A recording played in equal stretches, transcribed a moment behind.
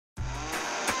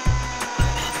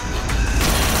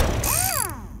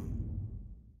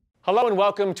Hello and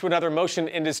welcome to another Motion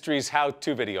Industries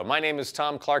how-to video. My name is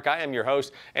Tom Clark, I am your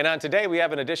host, and on today we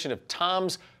have an edition of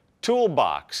Tom's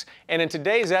Toolbox. And in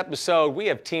today's episode, we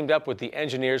have teamed up with the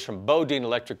engineers from Bodine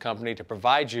Electric Company to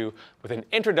provide you with an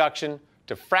introduction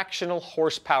to fractional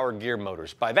horsepower gear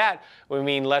motors. By that, we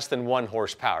mean less than 1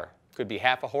 horsepower. Could be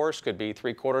half a horse, could be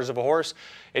 3/4 of a horse,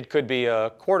 it could be a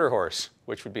quarter horse,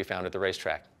 which would be found at the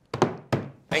racetrack.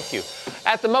 Thank you.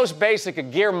 At the most basic, a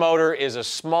gear motor is a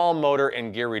small motor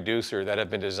and gear reducer that have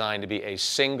been designed to be a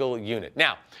single unit.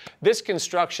 Now, this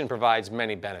construction provides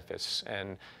many benefits,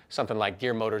 and something like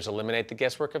gear motors eliminate the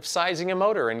guesswork of sizing a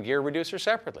motor and gear reducer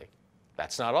separately.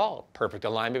 That's not all. Perfect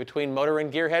alignment between motor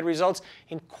and gear head results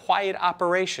in quiet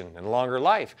operation and longer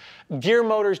life. Gear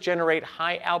motors generate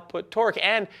high output torque,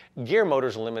 and gear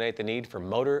motors eliminate the need for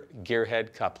motor gear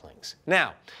head couplings.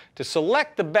 Now, to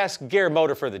select the best gear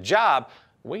motor for the job,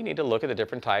 we need to look at the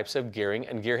different types of gearing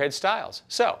and gearhead styles.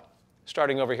 So,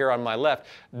 starting over here on my left,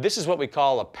 this is what we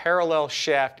call a parallel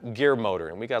shaft gear motor,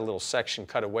 and we got a little section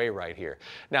cut away right here.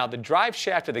 Now, the drive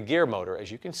shaft of the gear motor,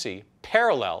 as you can see,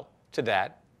 parallel to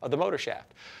that of the motor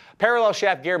shaft. Parallel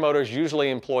shaft gear motors usually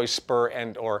employ spur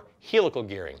and or helical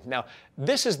gearing. Now,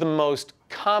 this is the most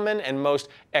common and most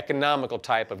economical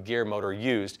type of gear motor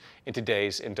used in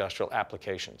today's industrial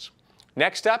applications.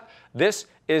 Next up, this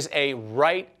is a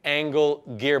right angle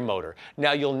gear motor.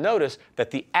 Now you'll notice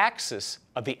that the axis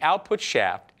of the output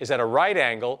shaft is at a right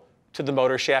angle to the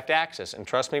motor shaft axis. And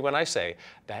trust me when I say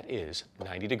that is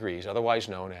 90 degrees, otherwise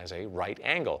known as a right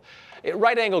angle.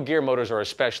 Right angle gear motors are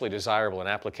especially desirable in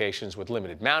applications with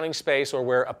limited mounting space or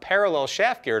where a parallel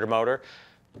shaft gear motor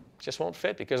just won't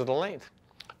fit because of the length.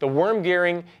 The worm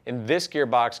gearing in this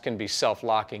gearbox can be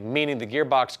self-locking, meaning the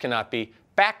gearbox cannot be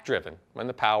back-driven when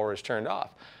the power is turned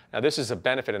off. Now this is a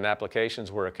benefit in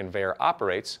applications where a conveyor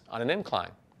operates on an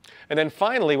incline. And then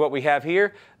finally what we have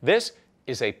here, this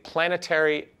is a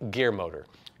planetary gear motor.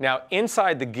 Now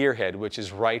inside the gear head, which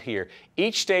is right here,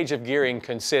 each stage of gearing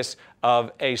consists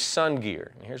of a sun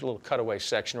gear. And here's a little cutaway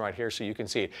section right here so you can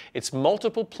see it. It's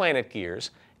multiple planet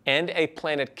gears and a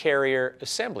planet carrier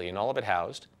assembly, and all of it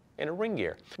housed in a ring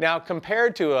gear. Now,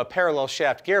 compared to a parallel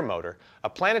shaft gear motor, a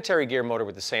planetary gear motor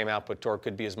with the same output torque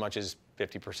could be as much as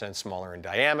 50% smaller in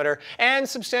diameter and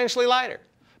substantially lighter.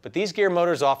 But these gear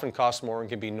motors often cost more and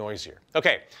can be noisier.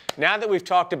 Okay, now that we've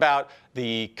talked about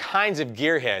the kinds of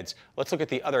gear heads, let's look at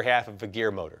the other half of a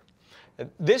gear motor.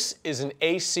 This is an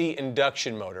AC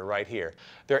induction motor right here.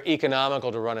 They're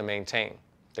economical to run and maintain.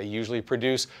 They usually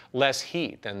produce less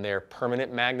heat than their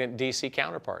permanent magnet DC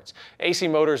counterparts. AC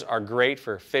motors are great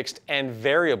for fixed and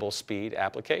variable speed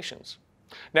applications.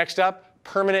 Next up,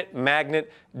 permanent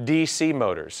magnet DC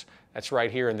motors. That's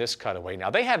right here in this cutaway. Now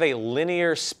they have a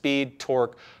linear speed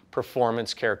torque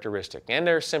performance characteristic, and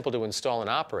they're simple to install and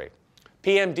operate.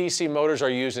 PMDC motors are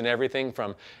used in everything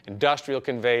from industrial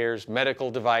conveyors, medical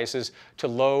devices, to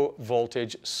low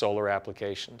voltage solar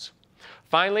applications.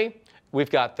 Finally,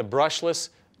 we've got the brushless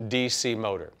DC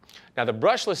motor. Now the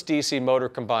brushless DC motor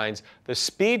combines the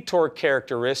speed torque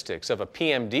characteristics of a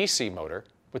PMDC motor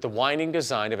with the winding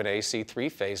design of an AC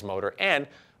 3-phase motor and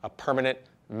a permanent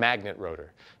magnet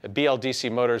rotor. The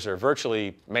BLDC motors are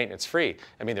virtually maintenance-free.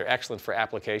 I mean, they're excellent for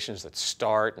applications that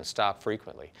start and stop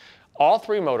frequently. All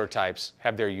 3 motor types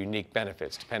have their unique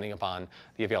benefits depending upon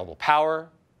the available power,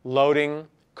 loading,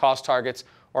 cost targets,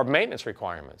 or maintenance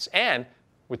requirements. And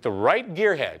with the right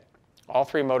gear head, all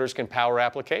 3 motors can power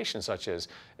applications such as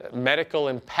medical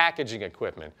and packaging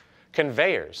equipment,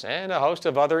 conveyors, and a host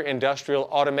of other industrial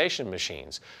automation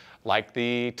machines, like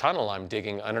the tunnel I'm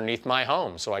digging underneath my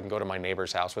home so I can go to my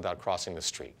neighbor's house without crossing the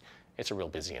street. It's a real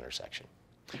busy intersection.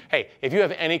 Hey, if you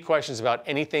have any questions about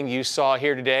anything you saw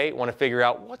here today, want to figure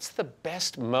out what's the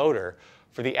best motor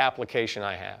for the application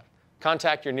I have,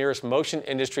 contact your nearest Motion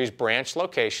Industries branch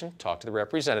location, talk to the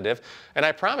representative, and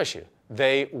I promise you,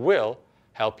 they will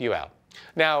help you out.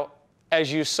 Now,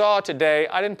 as you saw today,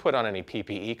 I didn't put on any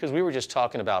PPE because we were just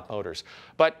talking about motors.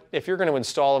 But if you're going to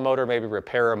install a motor, maybe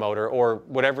repair a motor, or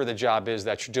whatever the job is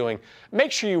that you're doing,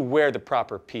 make sure you wear the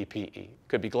proper PPE.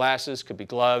 Could be glasses, could be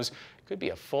gloves, could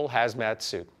be a full hazmat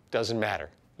suit. Doesn't matter.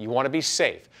 You want to be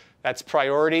safe. That's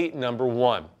priority number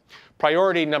 1.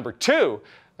 Priority number 2,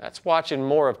 that's watching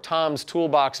more of Tom's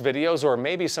Toolbox videos or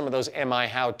maybe some of those MI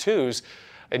how-tos,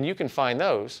 and you can find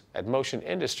those at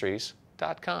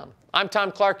motionindustries.com. I'm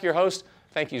Tom Clark, your host.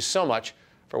 Thank you so much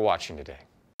for watching today.